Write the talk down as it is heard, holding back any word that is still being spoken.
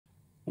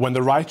When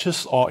the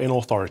righteous are in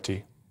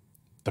authority,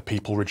 the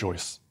people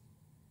rejoice.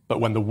 But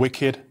when the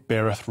wicked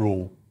beareth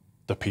rule,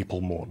 the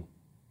people mourn.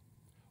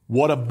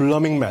 What a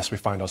blooming mess we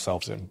find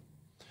ourselves in.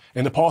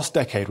 In the past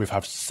decade, we've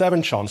had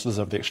 7 chancellors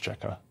of the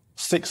exchequer,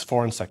 6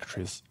 foreign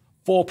secretaries,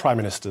 4 prime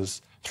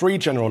ministers, 3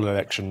 general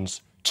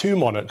elections, 2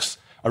 monarchs,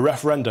 a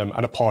referendum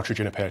and a partridge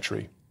in a pear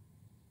tree.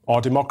 Our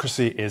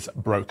democracy is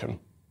broken.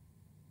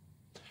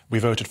 We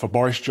voted for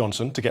Boris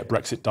Johnson to get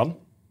Brexit done.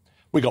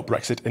 We got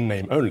Brexit in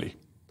name only.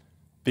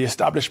 The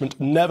establishment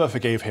never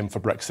forgave him for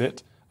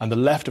Brexit, and the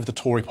left of the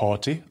Tory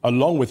party,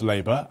 along with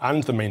Labour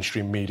and the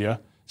mainstream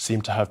media,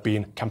 seem to have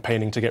been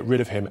campaigning to get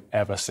rid of him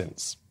ever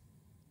since.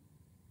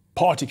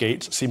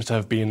 Partygate seems to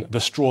have been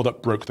the straw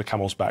that broke the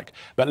camel's back,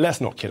 but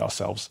let's not kid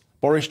ourselves.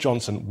 Boris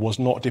Johnson was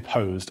not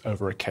deposed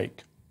over a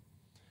cake.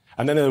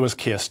 And then there was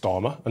Keir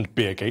Starmer and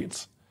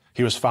Beergate.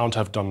 He was found to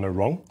have done no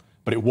wrong,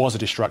 but it was a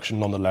distraction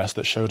nonetheless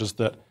that showed us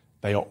that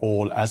they are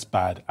all as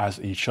bad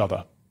as each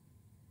other.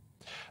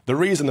 The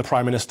reason the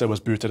Prime Minister was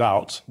booted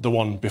out, the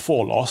one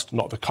before last,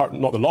 not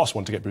the last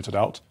one to get booted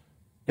out,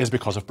 is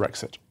because of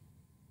Brexit.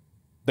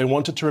 They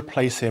wanted to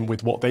replace him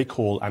with what they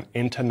call an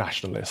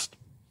internationalist.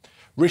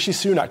 Rishi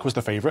Sunak was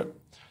the favourite,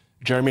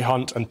 Jeremy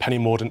Hunt and Penny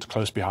Mordaunt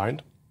close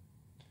behind.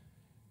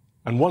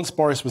 And once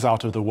Boris was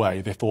out of the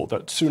way, they thought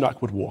that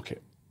Sunak would walk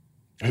it.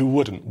 Who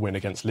wouldn't win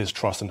against Liz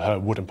Truss and her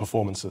wooden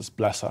performances,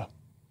 bless her.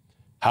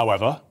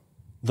 However,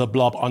 the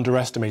blob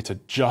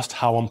underestimated just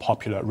how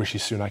unpopular Rishi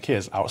Sunak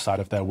is outside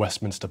of their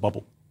Westminster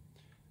bubble.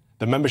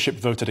 The membership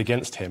voted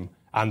against him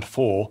and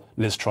for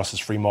Liz Truss's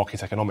free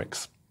market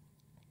economics.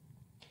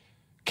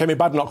 Kemi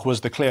Badenoch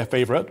was the clear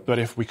favourite, but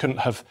if we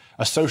couldn't have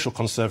a social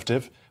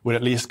conservative, we'd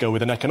at least go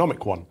with an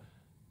economic one.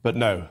 But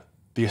no,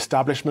 the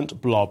establishment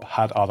blob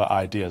had other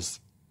ideas.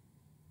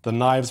 The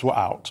knives were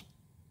out.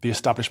 The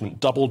establishment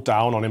doubled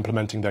down on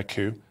implementing their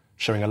coup,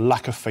 showing a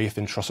lack of faith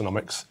in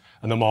Trussonomics,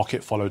 and the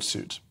market followed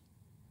suit.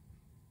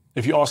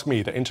 If you ask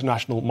me, the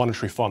International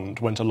Monetary Fund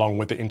went along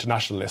with the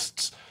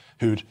internationalists.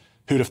 Who'd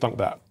have thunk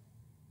that?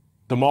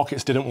 The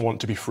markets didn't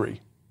want to be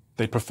free.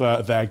 They'd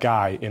prefer their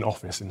guy in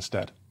office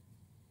instead.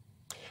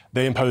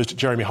 They imposed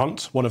Jeremy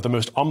Hunt, one of the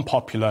most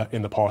unpopular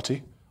in the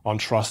party, on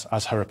Truss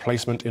as her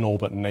replacement in all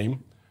but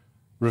name,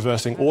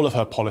 reversing all of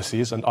her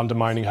policies and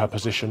undermining her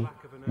position,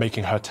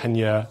 making her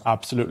tenure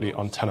absolutely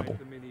untenable.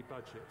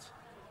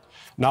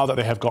 Now that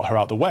they have got her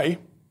out the way,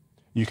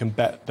 you can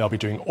bet they'll be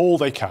doing all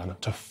they can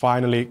to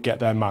finally get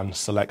their man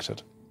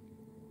selected.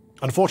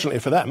 Unfortunately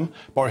for them,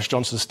 Boris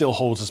Johnson still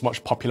holds as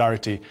much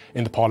popularity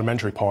in the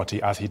parliamentary party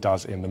as he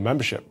does in the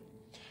membership.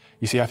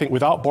 You see, I think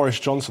without Boris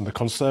Johnson, the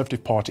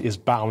Conservative Party is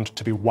bound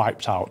to be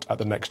wiped out at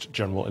the next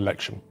general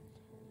election.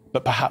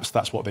 But perhaps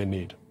that's what they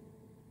need.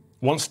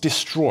 Once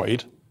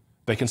destroyed,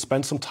 they can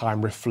spend some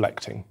time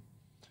reflecting,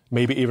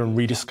 maybe even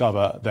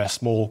rediscover their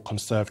small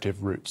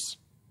Conservative roots.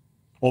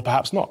 Or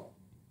perhaps not.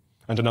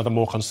 And another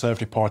more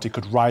Conservative party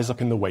could rise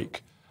up in the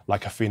wake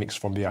like a phoenix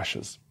from the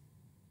ashes.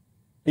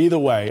 Either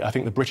way, I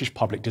think the British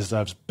public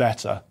deserves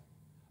better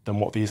than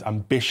what these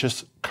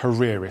ambitious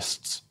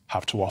careerists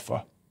have to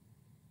offer.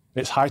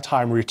 It's high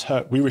time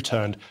we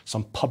returned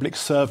some public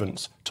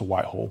servants to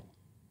Whitehall.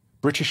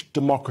 British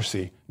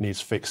democracy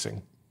needs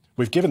fixing.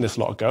 We've given this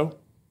lot a go,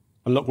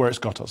 and look where it's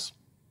got us.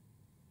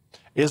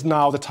 Is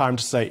now the time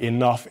to say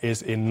enough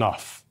is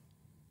enough?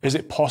 Is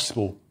it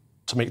possible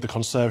to make the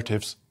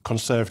Conservatives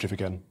conservative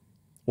again?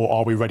 Or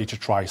are we ready to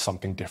try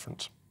something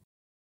different?